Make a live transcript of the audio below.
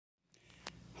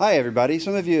Hi everybody.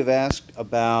 Some of you have asked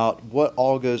about what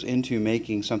all goes into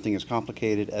making something as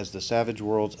complicated as the Savage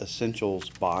Worlds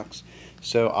Essentials box,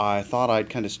 so I thought I'd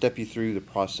kind of step you through the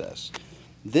process.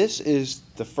 This is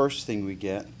the first thing we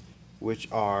get,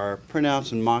 which are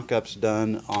printouts and mock-ups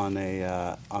done on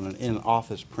an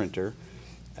in-office printer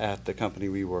at the company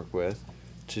we work with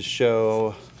to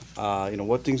show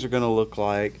what things are going to look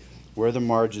like, where the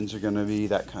margins are going to be,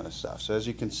 that kind of stuff. So as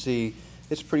you can see,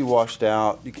 it's pretty washed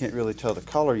out. You can't really tell the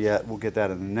color yet. We'll get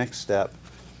that in the next step.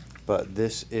 But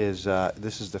this is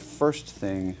the first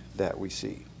thing that we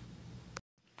see.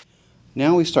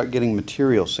 Now we start getting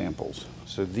material samples.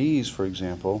 So these, for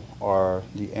example, are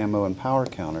the ammo and power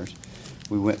counters.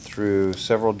 We went through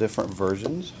several different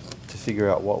versions to figure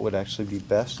out what would actually be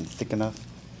best and thick enough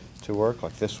to work.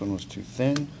 Like this one was too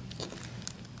thin.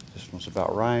 This one's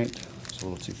about right. It's a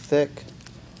little too thick.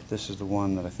 This is the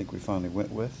one that I think we finally went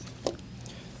with.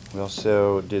 We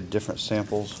also did different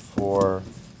samples for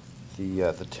the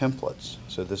templates.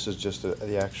 So this is just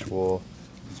the actual,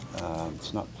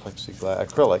 it's not plexiglass,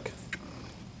 acrylic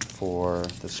for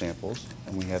the samples.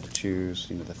 And we had to choose,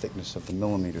 the thickness of the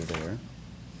millimeter there.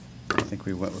 I think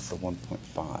we went with the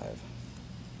 1.5.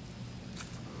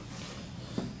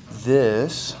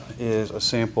 This is a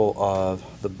sample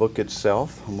of the book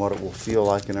itself and what it will feel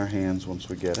like in our hands once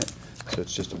we get it. So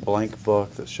it's just a blank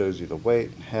book that shows you the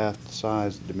weight, heft, the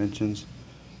size, the dimensions.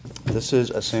 This is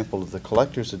a sample of the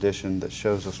collector's edition that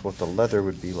shows us what the leather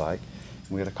would be like. And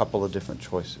we had a couple of different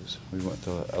choices. We went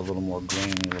to a little more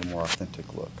grainy, a little more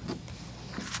authentic look.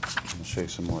 I'll show you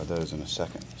some more of those in a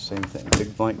second. Same thing,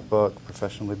 big blank book,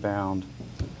 professionally bound.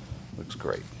 Looks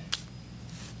great.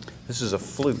 This is a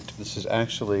flute. This is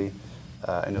actually,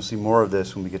 and you'll see more of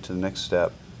this when we get to the next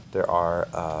step, there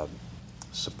are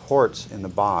supports in the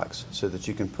box so that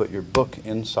you can put your book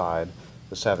inside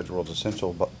the Savage Worlds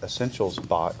Essentials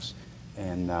box,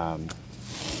 and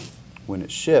when it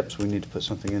ships we need to put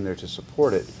something in there to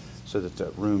support it so that the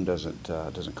room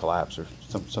doesn't collapse or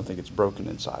something gets broken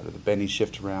inside, or the bennies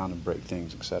shift around and break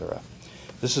things, etc.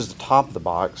 This is the top of the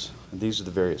box, and these are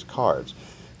the various cards.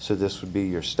 So this would be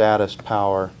your status,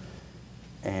 power,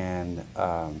 and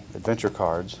adventure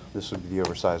cards. This would be the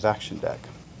oversized action deck.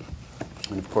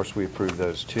 And of course we approve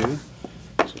those too.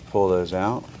 So pull those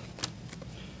out.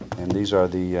 And these are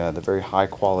the very high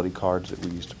quality cards that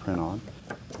we use to print on.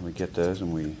 And we get those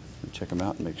and we check them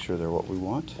out and make sure they're what we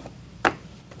want.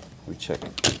 We check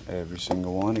every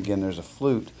single one. Again, there's a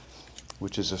flute,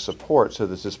 which is a support so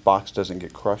that this box doesn't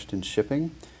get crushed in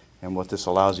shipping. And what this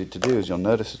allows you to do is, you'll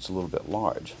notice it's a little bit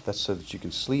large. That's so that you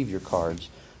can sleeve your cards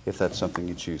if that's something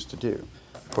you choose to do.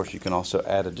 Of course, you can also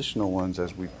add additional ones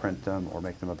as we print them or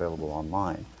make them available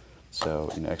online.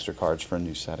 So, extra cards for a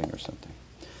new setting or something.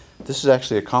 This is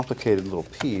actually a complicated little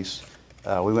piece.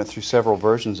 We went through several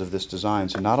versions of this design.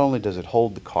 So not only does it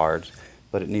hold the cards,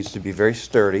 but it needs to be very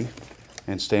sturdy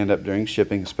and stand up during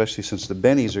shipping, especially since the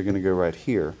bennies are going to go right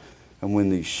here. And when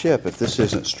these ship, if this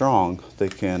isn't strong, they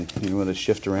can, when they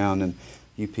shift around in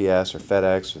UPS or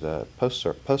FedEx or the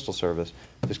Postal Service,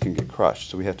 this can get crushed.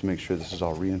 So we have to make sure this is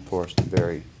all reinforced and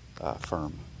very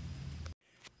firm.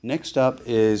 Next up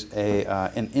is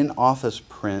an in-office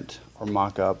print or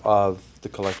mock-up of the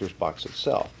collector's box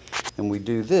itself. And we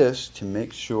do this to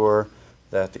make sure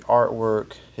that the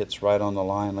artwork hits right on the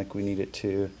line like we need it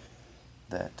to,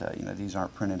 that these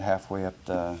aren't printed halfway up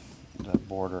the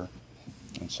border,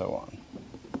 and so on.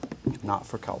 Not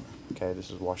for color. Okay,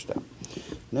 this is washed out.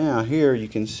 Now here you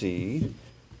can see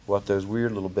what those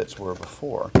weird little bits were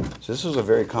before. So this was a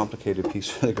very complicated piece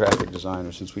for the graphic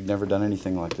designer, since we'd never done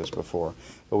anything like this before.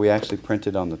 But we actually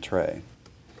printed on the tray.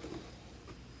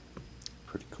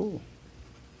 Pretty cool.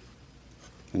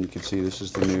 And you can see this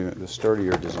is the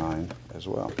sturdier design as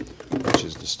well, which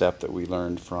is the step that we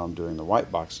learned from doing the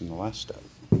white box in the last step.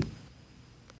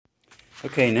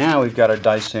 Okay, now we've got our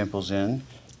dice samples in.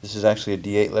 This is actually a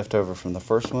D8 leftover from the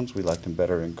first ones. We liked them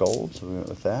better in gold, so we went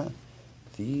with that.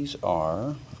 These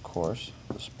are, of course,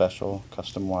 the special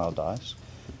custom wild dice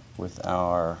with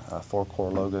our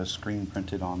 4-core logo screen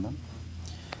printed on them.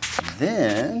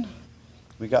 Then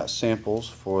we got samples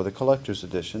for the collector's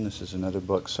edition. This is another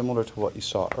book similar to what you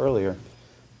saw earlier.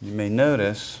 You may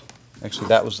notice, actually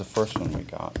that was the first one we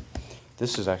got.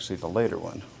 This is actually the later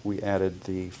one. We added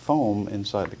the foam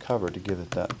inside the cover to give it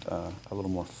that a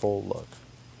little more full look.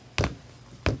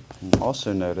 And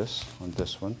also notice on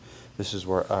this one, this is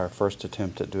where our first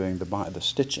attempt at doing the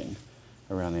stitching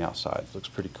around the outside. Looks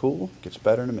pretty cool. Gets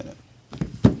better in a minute.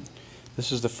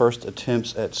 This is the first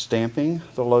attempts at stamping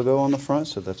the logo on the front,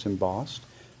 so that's embossed.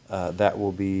 That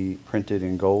will be printed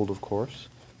in gold, of course.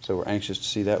 So we're anxious to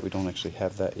see that. We don't actually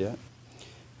have that yet.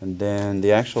 And then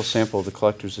the actual sample of the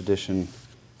collector's edition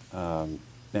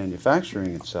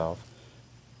manufacturing itself,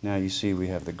 now you see we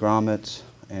have the grommets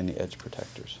and the edge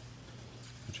protectors,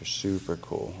 which are super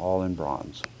cool, all in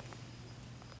bronze.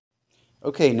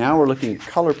 Okay, now we're looking at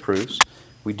color proofs.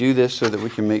 We do this so that we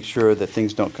can make sure that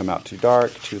things don't come out too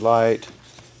dark, too light,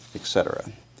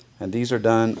 etc. And these are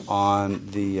done on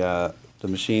the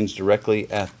machines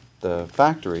directly at the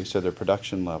factory, so they're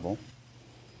production level.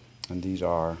 And these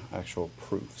are actual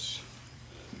proofs.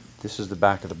 This is the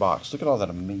back of the box. Look at all that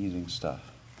amazing stuff.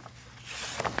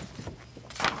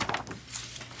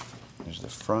 There's the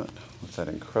front with that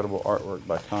incredible artwork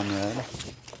by Conrad.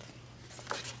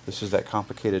 This is that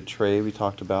complicated tray we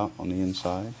talked about on the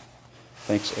inside.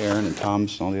 Thanks Aaron and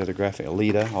Thomas and all the other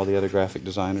Alita, all the other graphic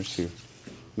designers who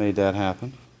made that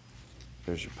happen.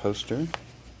 There's your poster.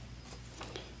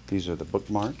 These are the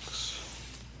bookmarks.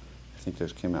 I think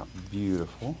those came out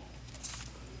beautiful.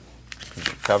 There's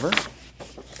the cover.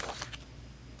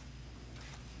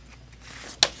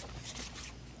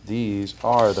 These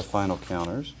are the final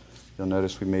counters. You'll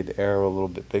notice we made the arrow a little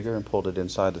bit bigger and pulled it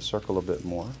inside the circle a bit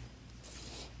more.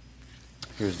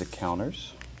 Here's the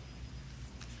counters,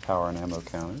 power and ammo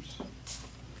counters.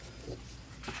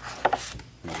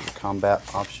 These are the combat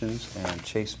options and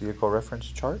chase vehicle reference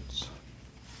charts.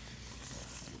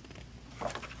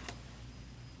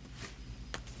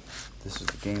 This is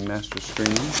the Game Master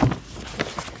screen,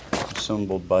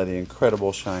 assembled by the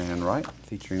incredible Cheyenne Wright,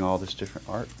 featuring all this different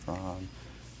art from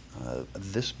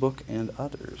this book and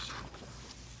others.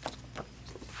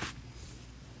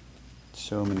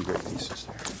 So many great pieces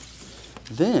there.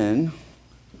 Then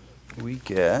we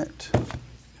get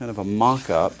kind of a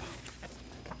mock-up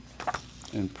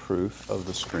and proof of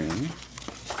the screen.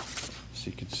 So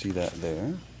you can see that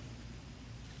there.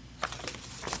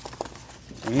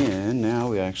 And now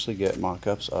we actually get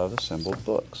mock-ups of assembled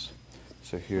books.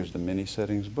 So here's the mini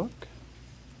settings book.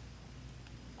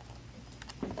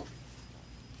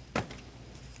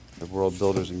 The World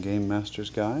Builders and Game Masters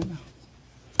Guide.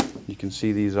 You can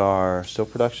see these are still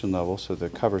production level, so the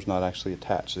cover's not actually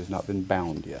attached. They've not been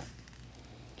bound yet.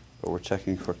 But we're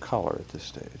checking for color at this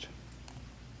stage.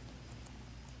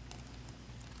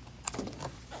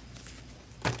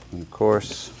 And of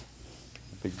course,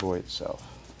 the big boy itself.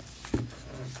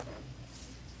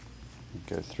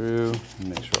 Go through and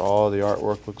make sure all the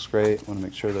artwork looks great. Want to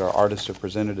make sure that our artists are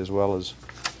presented as well as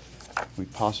we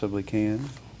possibly can.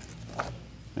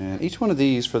 And each one of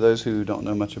these, for those who don't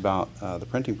know much about the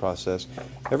printing process,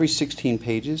 every 16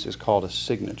 pages is called a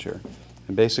signature.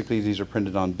 And basically these are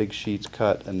printed on big sheets,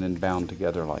 cut, and then bound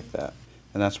together like that.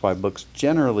 And that's why books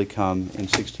generally come in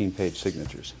 16-page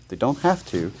signatures. They don't have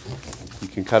to. You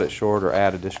can cut it short or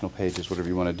add additional pages, whatever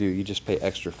you want to do. You just pay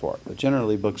extra for it. But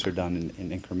generally books are done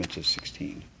in increments of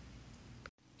 16.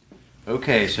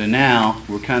 Okay, so now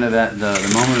we're kind of at the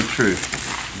moment of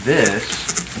truth. This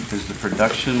is the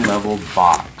production level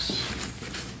box.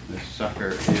 This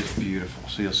sucker is beautiful.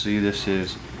 So you'll see this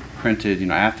is printed,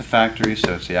 at the factory,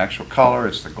 so it's the actual color,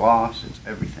 it's the gloss, it's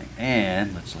everything.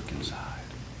 And let's look inside.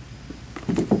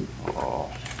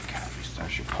 Oh,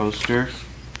 there's your poster.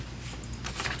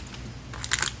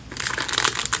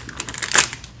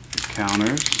 Your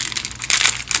counters.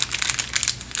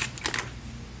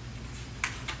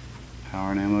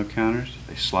 Power and ammo counters.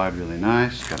 They slide really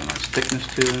nice. Got a nice thickness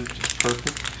to them, just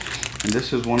perfect. And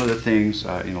this is one of the things,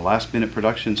 last minute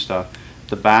production stuff.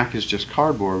 The back is just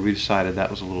cardboard. We decided that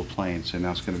was a little plain, so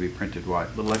now it's going to be printed white.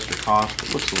 A little extra cost,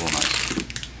 but looks a little nice.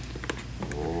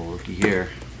 Oh, looky here.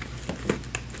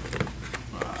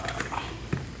 Wow.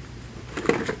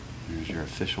 There's your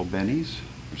official bennies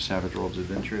for Savage Worlds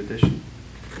Adventure Edition.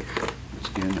 Once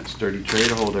again, that sturdy tray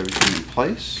to hold everything in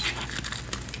place.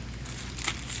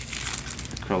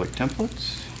 Acrylic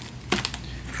templates.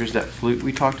 Here's that flute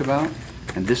we talked about.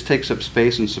 And this takes up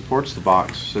space and supports the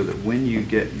box so that when you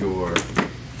get your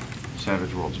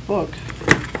Savage Worlds book,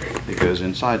 it goes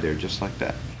inside there just like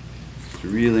that. It's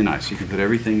really nice. You can put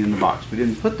everything in the box. We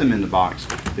didn't put them in the box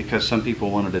because some people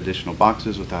wanted additional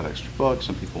boxes without extra books,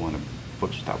 some people wanted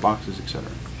books without boxes, etc.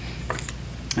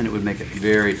 And it would make it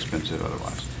very expensive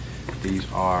otherwise. These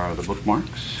are the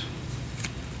bookmarks.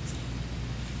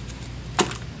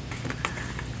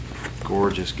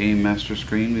 Gorgeous Game Master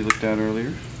screen we looked at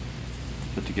earlier.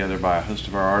 Put together by a host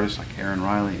of our artists like Aaron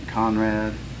Riley and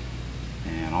Conrad,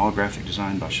 and all graphic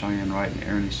design by Cheyenne Wright and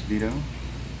Aaron Acevedo.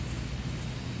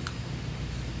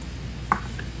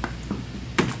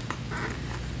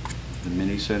 The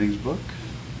mini settings book.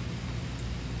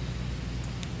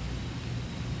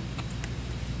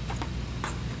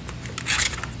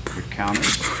 Your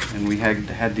counters, and we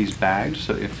had these bagged,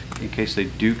 so in case they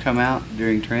do come out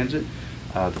during transit,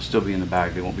 They'll still be in the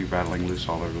bag. They won't be rattling loose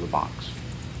all over the box.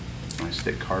 Nice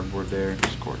thick cardboard there.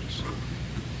 It's gorgeous.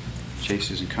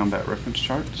 Chases and combat reference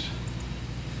charts.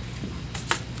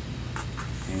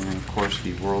 And of course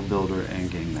the World Builder and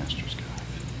Game Master's Guide.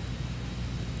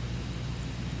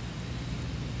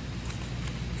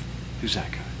 Who's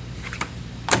that guy?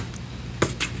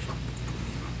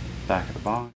 Back of the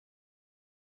box.